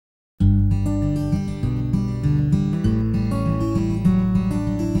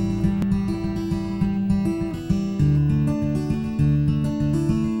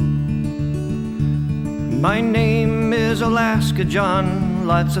My name is Alaska John,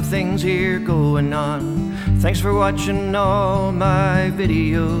 lots of things here going on. Thanks for watching all my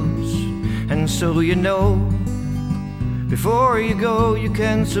videos. And so you know, before you go, you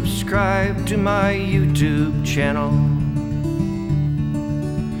can subscribe to my YouTube channel.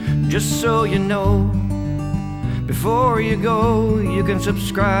 Just so you know, before you go, you can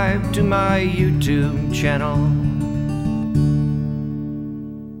subscribe to my YouTube channel.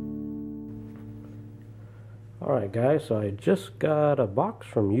 Alright guys, so I just got a box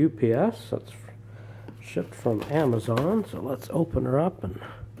from UPS that's shipped from Amazon, so let's open her up and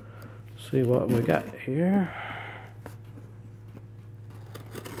see what we got here.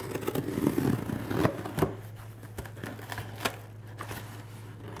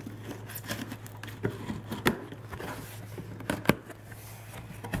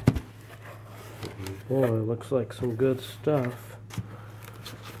 Boy, it looks like some good stuff.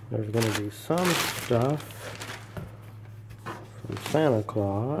 There's going to be some stuff from Santa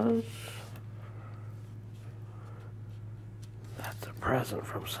Claus. That's a present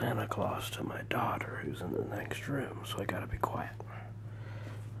from Santa Claus to my daughter who's in the next room, so I gotta be quiet.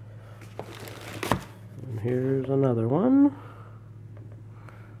 And here's another one.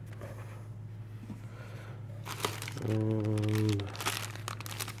 And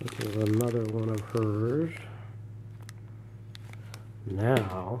this is another one of hers.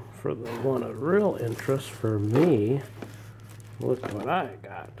 Now, for the one of real interest for me, look what I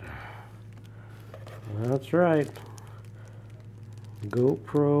got. That's right.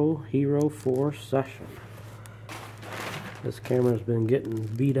 GoPro Hero 4 Session. This camera's been getting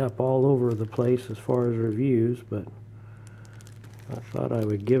beat up all over the place as far as reviews, but I thought I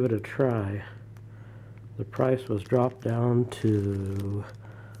would give it a try. The price was dropped down to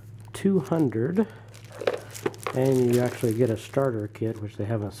 $200, and you actually get a starter kit, which they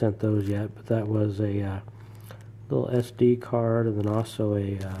haven't sent those yet, but that was a little SD card and then also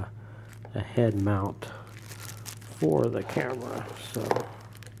a head mount for the camera. So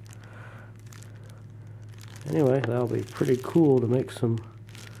anyway, that'll be pretty cool to make some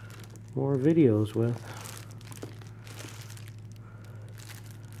more videos with.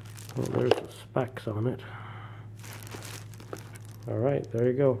 Well, there's the specs on it. Alright, there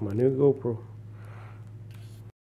you go, my new GoPro.